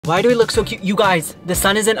Why do we look so cute? You guys, the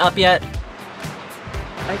sun isn't up yet.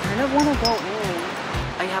 I kind of want to go in.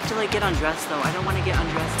 I have to like get undressed though. I don't want to get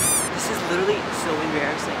undressed. This is literally so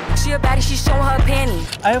embarrassing. She a baddie, she's showing her panties.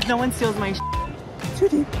 I hope no one steals my Too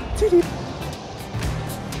deep, too deep.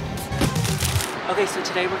 Okay, so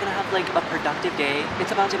today we're gonna have like a productive day. It's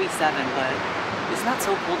about to be 7, but isn't that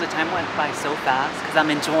so cool? The time went by so fast because I'm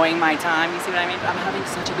enjoying my time. You see what I mean? I'm having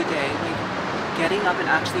such a good day. Like getting up and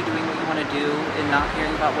actually doing what you want to do and not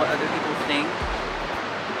caring about what other people think.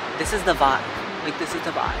 This is the vibe. Like this is the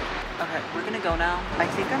vibe. Okay, we're gonna go now. I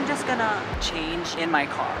think I'm just gonna change in my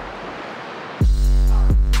car.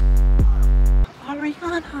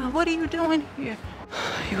 Ariana, what are you doing here?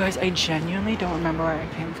 You guys, I genuinely don't remember where I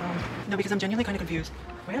came from. No, because I'm genuinely kind of confused.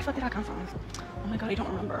 Where the fuck did I come from? Oh my god, I don't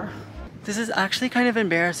remember. This is actually kind of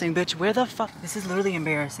embarrassing, bitch. Where the fuck? This is literally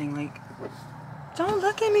embarrassing. Like, don't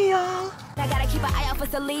look at me, y'all. I gotta keep an eye out for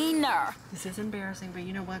Selena. This is embarrassing, but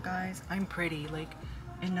you know what, guys? I'm pretty, like,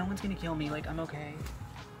 and no one's gonna kill me. Like, I'm okay.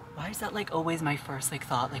 Why is that like always my first like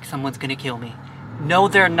thought? Like, someone's gonna kill me. No,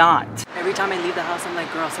 they're not. Every time I leave the house, I'm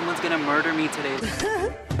like, girl, someone's gonna murder me today.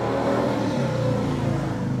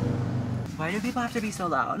 Why do people have to be so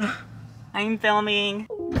loud? I'm filming.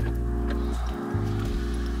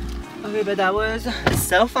 Okay, but that was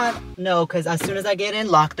so fun. No, because as soon as I get in,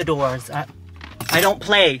 lock the doors. I don't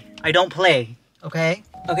play. I don't play, okay?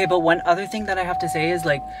 Okay, but one other thing that I have to say is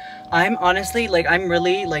like, I'm honestly, like, I'm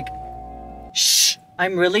really like, shh.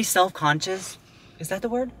 I'm really self-conscious. Is that the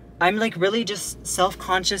word? I'm like really just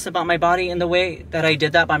self-conscious about my body and the way that I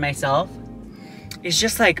did that by myself. It's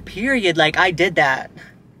just like, period, like I did that.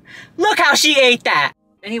 Look how she ate that.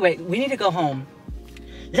 Anyway, we need to go home.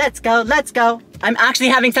 Let's go, let's go. I'm actually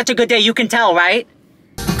having such a good day, you can tell, right?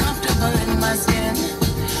 Comfortable in my skin,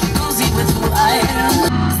 cozy with who I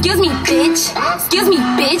am. Excuse me, bitch. Excuse me,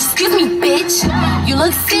 bitch. Excuse me, bitch. You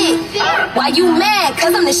look sick. Why you mad?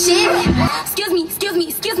 Cause I'm the shit. Excuse me, excuse me,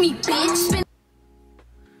 excuse me, bitch.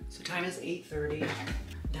 So time is 8:30.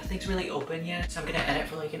 Nothing's really open yet, so I'm gonna edit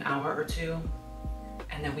for like an hour or two,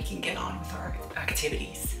 and then we can get on with our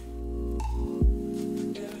activities.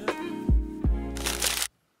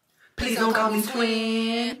 Please don't call me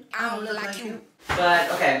twin. I don't look like you. But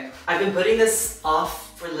okay, I've been putting this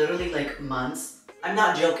off for literally like months. I'm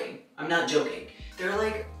not joking. I'm not joking. They're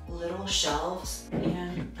like little shelves,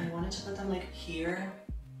 and I wanted to put them like here.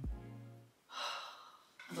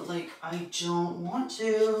 But like, I don't want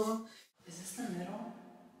to. Is this the middle?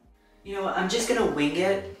 You know what, I'm just gonna wing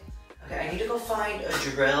it. Okay, I need to go find a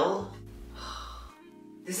drill.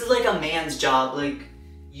 This is like a man's job, like,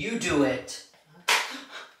 you do it.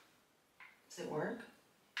 Does it work?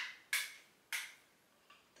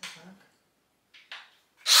 Does it work?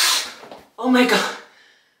 Oh my god.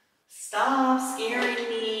 Stop scaring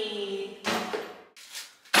me.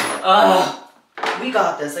 Ugh. We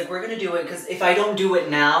got this, like we're gonna do it, because if I don't do it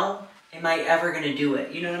now, am I ever gonna do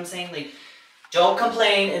it? You know what I'm saying? Like, don't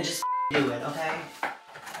complain and just do it, okay?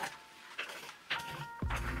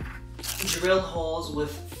 Drill holes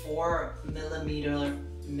with 4 millimeter.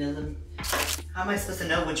 How am I supposed to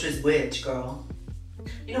know which is which, girl?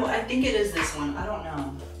 You know, I think it is this one. I don't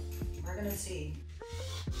know. We're gonna see.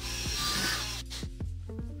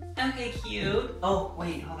 Okay, cute. Oh,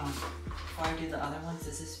 wait, hold on. Before I do the other ones,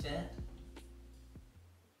 does this fit?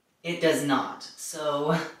 It does not.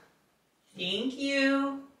 So, thank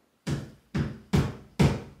you. No,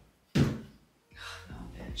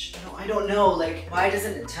 bitch. No, I don't know. Like, why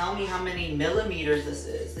doesn't it tell me how many millimeters this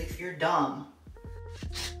is? Like, you're dumb.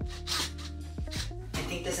 I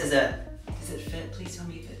think this is it. Does it fit? Please tell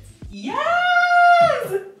me it fits.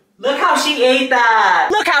 Yes! Look how she ate that!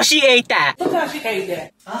 Look how she ate that! Look how she ate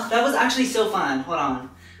that. Oh, that was actually so fun. Hold on.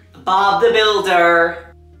 Bob the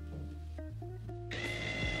Builder.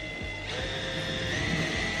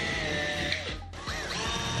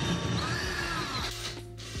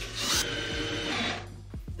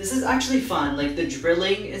 This is actually fun. Like, the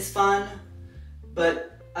drilling is fun,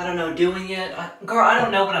 but I don't know, doing it, girl, I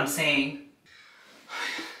don't know what I'm saying.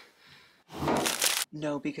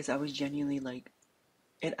 No, because I was genuinely like,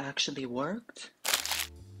 it actually worked.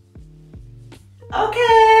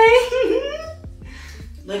 Okay.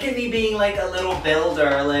 Look at me being like a little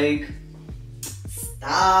builder, like,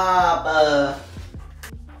 stop.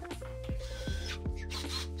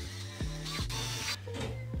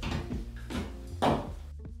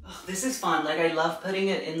 This is fun. Like, I love putting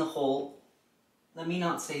it in the hole. Let me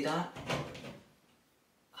not say that.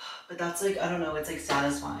 But that's like, I don't know, it's like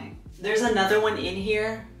satisfying. There's another one in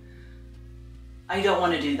here. I don't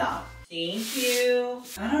want to do that. Thank you.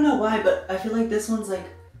 I don't know why, but I feel like this one's like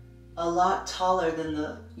a lot taller than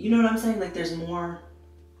the, you know what I'm saying? Like there's more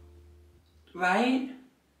Right?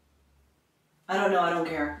 I don't know, I don't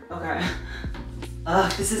care. Okay.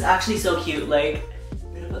 This is actually so cute. Like,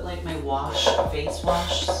 I'm gonna put like my face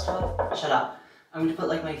wash stuff. Shut up. I'm gonna put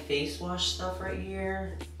like my face wash stuff right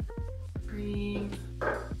here. Cream.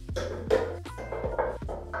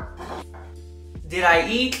 Did I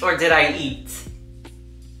eat or did I eat?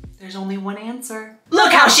 There's only one answer.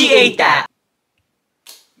 Look how she ate that!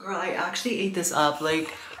 Girl, I actually ate this up.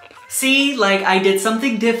 Like, see, like I did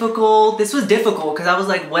something difficult. This was difficult because I was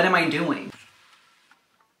like, what am I doing?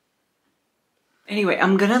 Anyway,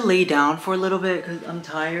 I'm gonna lay down for a little bit because I'm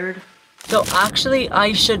tired. So actually,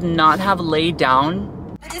 I should not have laid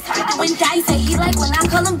down. I just heard when Dice say he like when I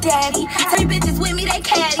call him daddy. Three bitches with me, they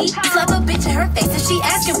catty. Slap a bitch in her face and she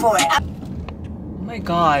asking for it. Oh my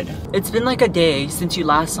god. It's been like a day since you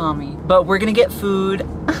last saw me, but we're gonna get food.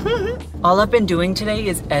 All I've been doing today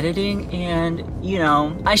is editing and, you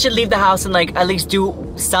know, I should leave the house and like at least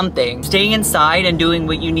do something. Staying inside and doing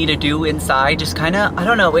what you need to do inside just kind of, I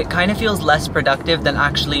don't know, it kind of feels less productive than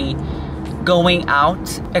actually going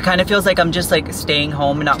out. It kind of feels like I'm just like staying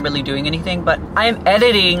home and not really doing anything, but I'm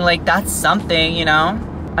editing, like that's something, you know?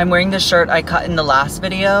 I'm wearing the shirt I cut in the last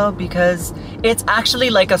video because it's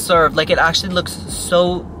actually like a serve. Like it actually looks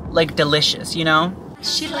so like delicious, you know?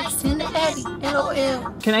 She likes Cincinnati,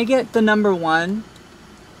 LOL. Can I get the number 1? Would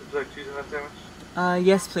you like cheese in that sandwich?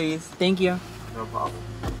 Yes please. Thank you. No problem.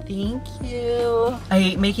 Thank you. I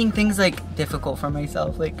hate making things like difficult for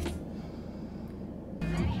myself. Like,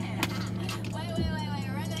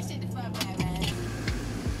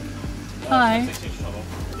 hi.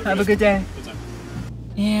 Have a good day.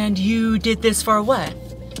 And you did this for what?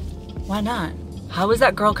 Why not? How is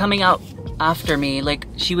that girl coming out after me? Like,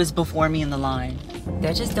 she was before me in the line.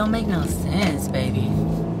 That just don't make no sense, baby.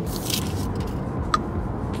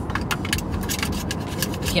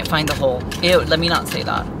 Can't find the hole. Ew, let me not say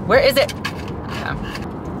that. Where is it? Okay.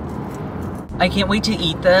 I can't wait to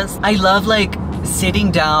eat this. I love like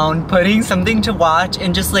sitting down, putting something to watch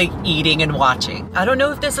and just like eating and watching. I don't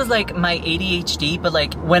know if this is like my ADHD, but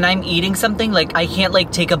like when I'm eating something, like I can't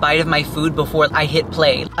like take a bite of my food before I hit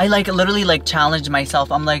play. I like literally like challenge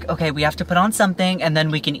myself. I'm like, okay, we have to put on something and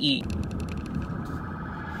then we can eat.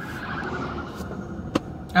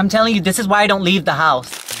 I'm telling you, this is why I don't leave the house.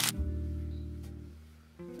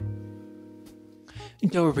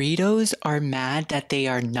 Doritos are mad that they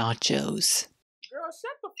are nachos. Girl,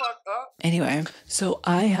 shut the fuck up. Anyway, so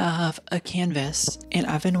I have a canvas and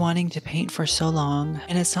I've been wanting to paint for so long,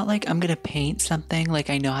 and it's not like I'm gonna paint something like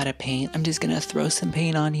I know how to paint. I'm just gonna throw some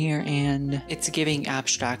paint on here and it's giving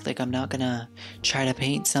abstract. Like I'm not gonna try to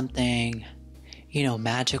paint something, you know,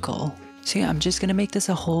 magical. So yeah, I'm just gonna make this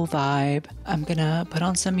a whole vibe. I'm gonna put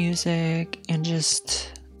on some music and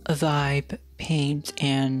just a vibe, paint,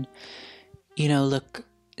 and, you know, look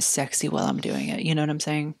sexy while I'm doing it. You know what I'm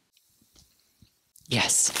saying?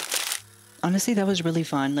 Yes. Honestly, that was really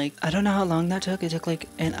fun. Like, I don't know how long that took. It took like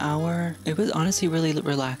an hour. It was honestly really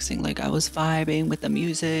relaxing. Like, I was vibing with the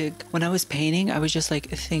music. When I was painting, I was just like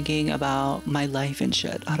thinking about my life and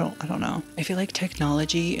shit. I don't know. I feel like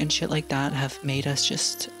technology and shit like that have made us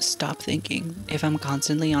just stop thinking. If I'm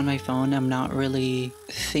constantly on my phone, I'm not really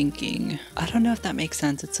thinking. I don't know if that makes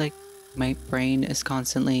sense. It's like my brain is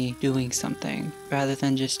constantly doing something rather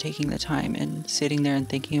than just taking the time and sitting there and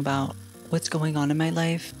thinking about what's going on in my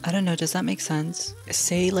life. I don't know, does that make sense?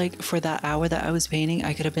 Say like for that hour that I was painting,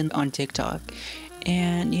 I could have been on TikTok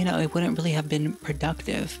and, you know, it wouldn't really have been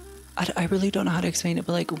productive. I really don't know how to explain it,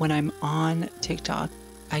 but like when I'm on TikTok,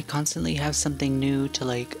 I constantly have something new to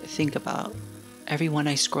like think about. Every one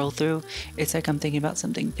I scroll through, it's like I'm thinking about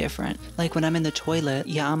something different. Like when I'm in the toilet,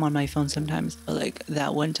 yeah, I'm on my phone sometimes, but like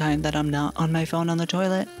that one time that I'm not on my phone on the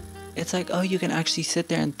toilet, it's like, oh, you can actually sit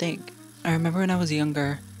there and think. I remember when I was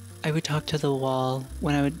younger, I would talk to the wall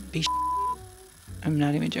when I would be I'm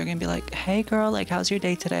not even joking, be like, hey girl, like how's your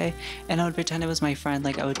day today? And I would pretend it was my friend.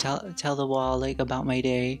 Like I would tell the wall like about my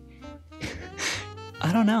day.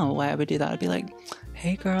 I don't know why I would do that. I'd be like,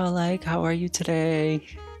 hey girl, like how are you today?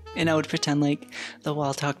 And I would pretend like the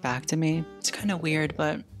wall talked back to me. It's kind of weird,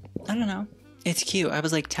 but I don't know. It's cute. I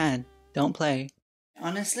was like 10. Don't play.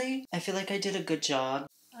 Honestly, I feel like I did a good job.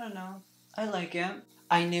 I don't know. I like it.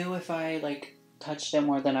 I knew if I like touched it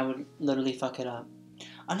more, then I would literally fuck it up.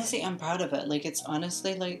 Honestly, I'm proud of it. Like, it's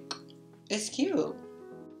honestly, like, it's cute.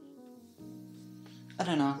 I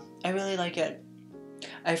don't know. I really like it.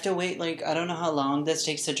 I have to wait, like, I don't know how long this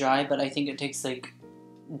takes to dry, but I think it takes, like,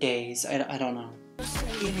 days. I don't know.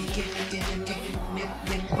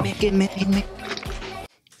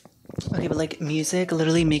 Okay, but like music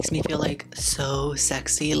literally makes me feel like so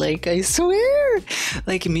sexy. Like, I swear.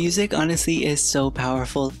 Like, music honestly is so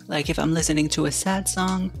powerful. Like, if I'm listening to a sad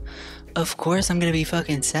song, of course I'm gonna be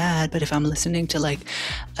fucking sad. But if I'm listening to like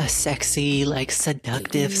a sexy, like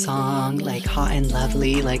seductive song, like Hot and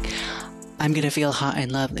Lovely, like I'm gonna feel hot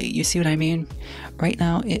and lovely. You see what I mean? Right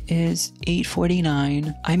now it is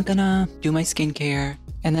 8:49. I'm gonna do my skincare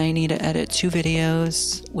and then I need to edit 2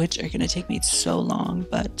 videos, which are gonna take me so long,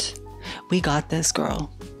 but we got this,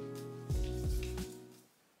 girl.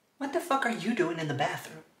 What the fuck are you doing in the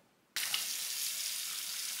bathroom?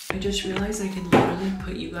 I just realized I can literally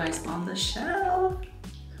put you guys on the shelf.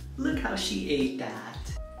 Look how she ate that.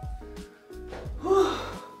 Whew.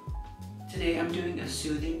 Today I'm doing a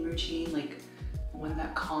soothing routine, like one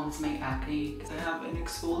that calms my acne. I have an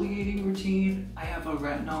exfoliating routine, I have a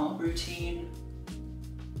retinol routine,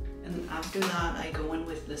 and then after that I go in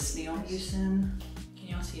with the snail mucin. Can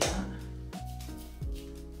y'all see that?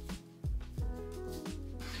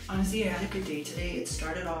 Honestly, I had a good day today. It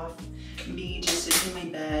started off me just sitting in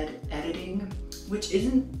my bed editing, which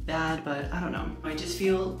isn't bad, but I don't know. I just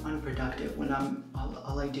feel unproductive when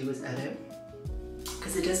all I do is edit.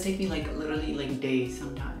 Because it does take me like literally like days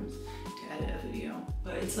sometimes to edit a video.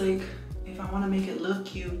 But it's like, if I want to make it look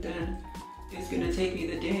cute, then it's gonna take me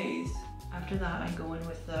the days. After that, I go in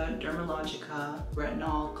with the Dermalogica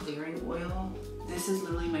Retinol Clearing Oil. This is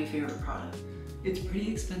literally my favorite product. It's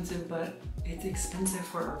pretty expensive, but it's expensive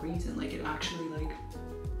for a reason. Like, it actually like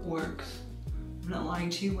works. I'm not lying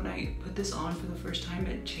to you, when I put this on for the first time,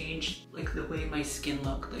 it changed like the way my skin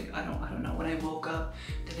looked. Like, I don't know, when I woke up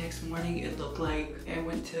the next morning, it looked like I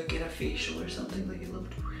went to get a facial or something. Like, it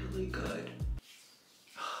looked really good.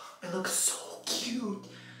 It looks so cute.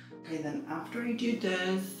 Okay, then after I do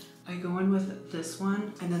this, I go in with this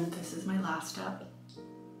one, and then this is my last step.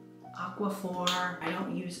 Aquaphor, I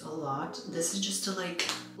don't use a lot. This is just to like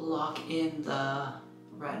lock in the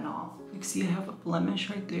retinol. You see I have a blemish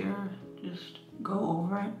right there. Just go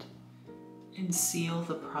over it and seal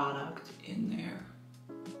the product in there.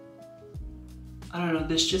 I don't know,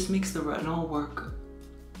 this just makes the retinol work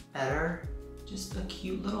better. Just a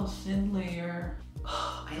cute little thin layer.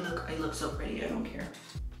 I look so pretty, I don't care.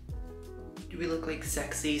 Do we look like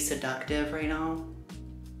sexy, seductive right now?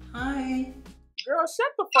 Hi. Girl,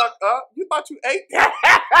 shut the fuck up. You thought you ate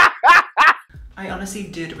that? I honestly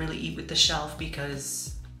did really eat with the shelf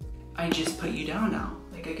because I just put you down now.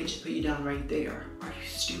 Like, I could just put you down right there. Are you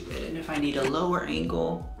stupid? And if I need a lower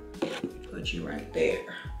angle, put you right there.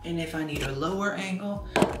 And if I need a lower angle,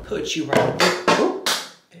 put you right there. Oh,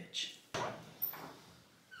 bitch.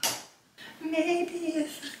 Maybe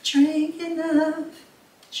if I drank enough,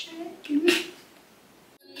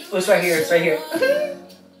 Oh, it's right here, it's right here.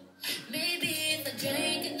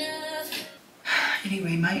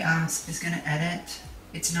 Anyway, my ass is gonna edit.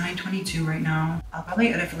 It's 9:22 right now. I'll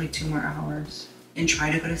probably edit for like 2 more hours and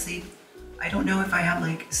try to go to sleep. I don't know if I have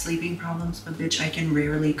like sleeping problems, but bitch, I can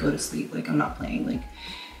rarely go to sleep. Like, I'm not playing. Like,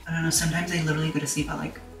 I don't know, sometimes I literally go to sleep at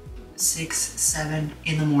like 6, 7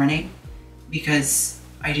 in the morning because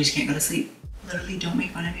I just can't go to sleep. Literally, don't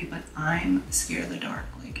make fun of me, but I'm scared of the dark.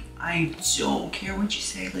 Like, I don't care what you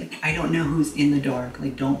say. Like, I don't know who's in the dark.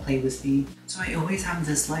 Like, don't play with me. So I always have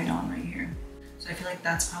this light on right here. So I feel like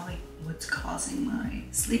that's probably what's causing my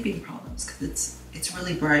sleeping problems, because it's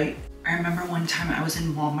really bright. I remember one time I was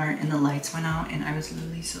in Walmart and the lights went out and I was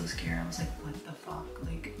literally so scared. I was like, what the fuck?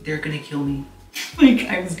 Like, they're gonna kill me. Like,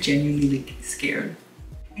 I was genuinely like scared.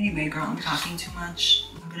 Anyway, girl, I'm talking too much.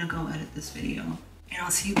 I'm gonna go edit this video. And I'll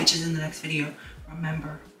see you bitches in the next video.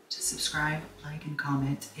 Remember to subscribe, like, and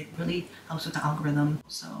comment. It really helps with the algorithm.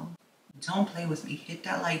 So don't play with me. Hit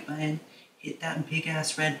that like button. Hit that big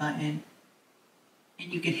ass red button.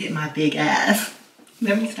 And you can hit my big ass.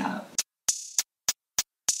 Let me stop.